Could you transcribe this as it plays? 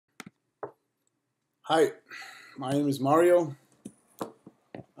Hi, my name is Mario,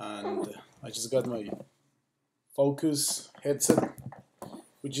 and I just got my Focus headset,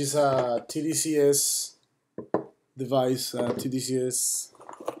 which is a tDCS device, a tDCS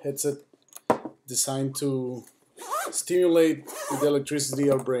headset designed to stimulate with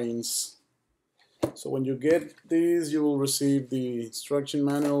electricity our brains. So when you get these, you will receive the instruction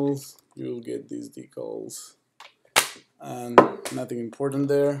manuals, you will get these decals, and nothing important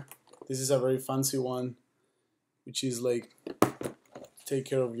there. This is a very fancy one, which is like take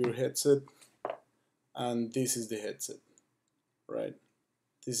care of your headset, and this is the headset, right?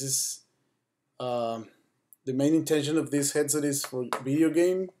 This is the main intention of this headset is for video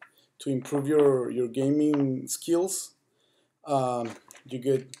game, to improve your gaming skills. You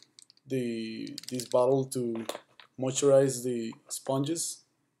get this bottle to moisturize the sponges.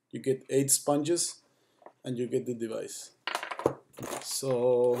 You get 8 sponges, and you get the device.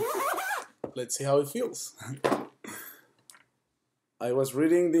 So let's see how it feels. I was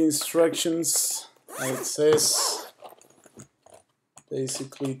reading the instructions, and it says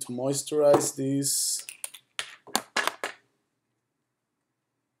basically to moisturize these.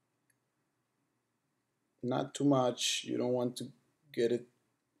 Not too much, you don't want to get it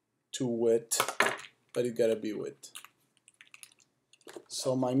too wet, but it gotta be wet.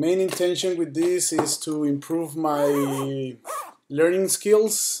 So my main intention with this is to improve my learning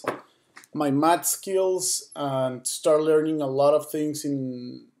skills, my math skills, and start learning a lot of things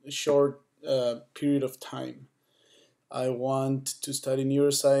in a short period of time. I want to study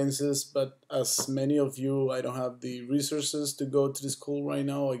neurosciences, but as many of you, I don't have the resources to go to the school right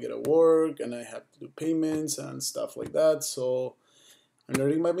now. I gotta work and I have to do payments and stuff like that. So I'm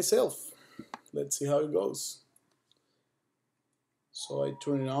learning by myself. Let's see how it goes. So I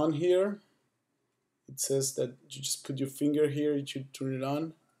turn it on here. It says that you just put your finger here, you should turn it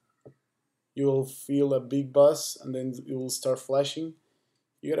on. You will feel a big buzz and then it will start flashing.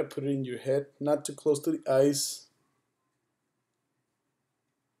 You gotta put it in your head, not too close to the eyes.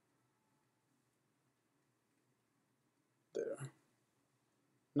 There.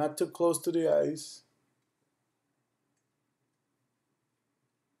 Not too close to the eyes.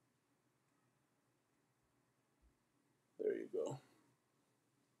 There you go.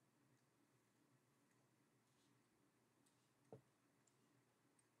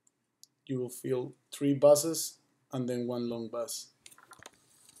 You will feel 3 buzzes and then 1 long buzz.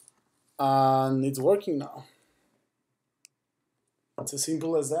 And it's working now. It's as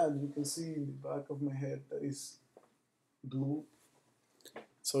simple as that. You can see in the back of my head that is blue.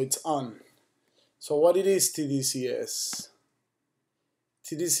 So it's on. So what it is tDCS?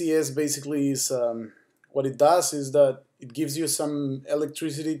 tDCS basically is what it does is that it gives you some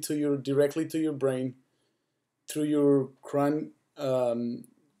electricity to directly to your brain through your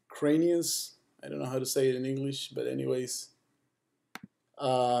cranius. I don't know how to say it in English, but anyways,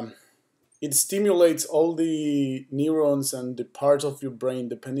 it stimulates all the neurons and the parts of your brain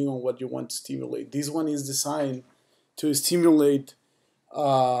depending on what you want to stimulate. This one is designed to stimulate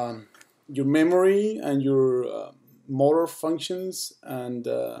your memory and your motor functions and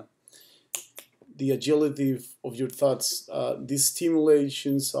the agility of your thoughts. These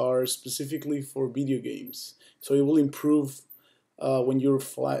stimulations are specifically for video games, so it will improve when you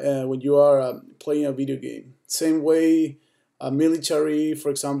are playing a video game. Same way, military, for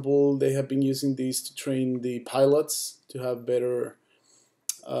example, they have been using these to train the pilots to have better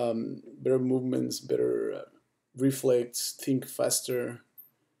movements, better reflex, think faster,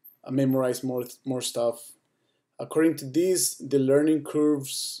 memorize more stuff. According to this, the learning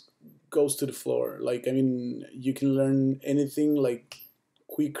curves goes to the floor. Like, I mean, you can learn anything like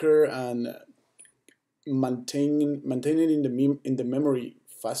quicker and maintain it in the memory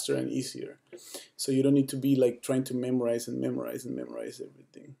faster and easier. So you don't need to be like trying to memorize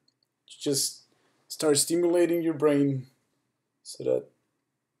everything. Just start stimulating your brain so that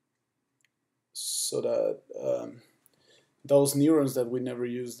those neurons that we never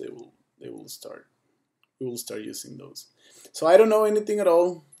use, we will start using those. So I don't know anything at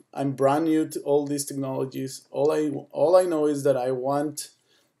all. I'm brand new to all these technologies. All I know is that I want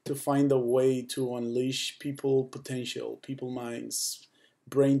to find a way to unleash people potential, people minds,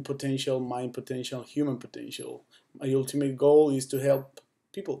 brain potential, mind potential, human potential. My ultimate goal is to help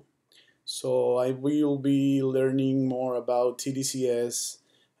people. So I will be learning more about tDCS,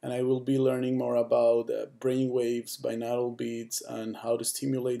 and I will be learning more about brain waves, binaural beats, and how to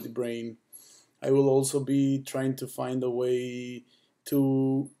stimulate the brain. I will also be trying to find a way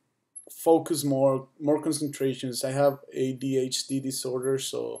to focus more concentrations. I have ADHD disorder,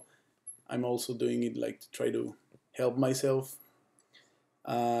 so I'm also doing it like to try to help myself.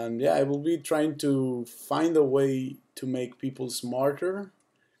 And yeah, I will be trying to find a way to make people smarter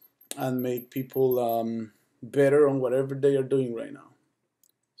and make people better on whatever they are doing right now.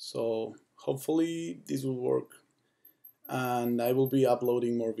 So hopefully this will work, and I will be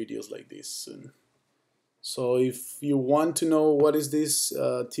uploading more videos like this soon. So if you want to know what is this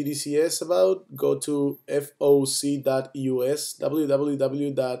tDCS about, go to foc.us,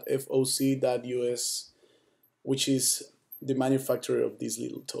 www.foc.us, which is the manufacturer of this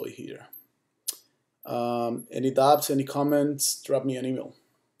little toy here. Any doubts, any comments, drop me an email.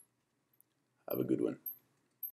 Have a good one.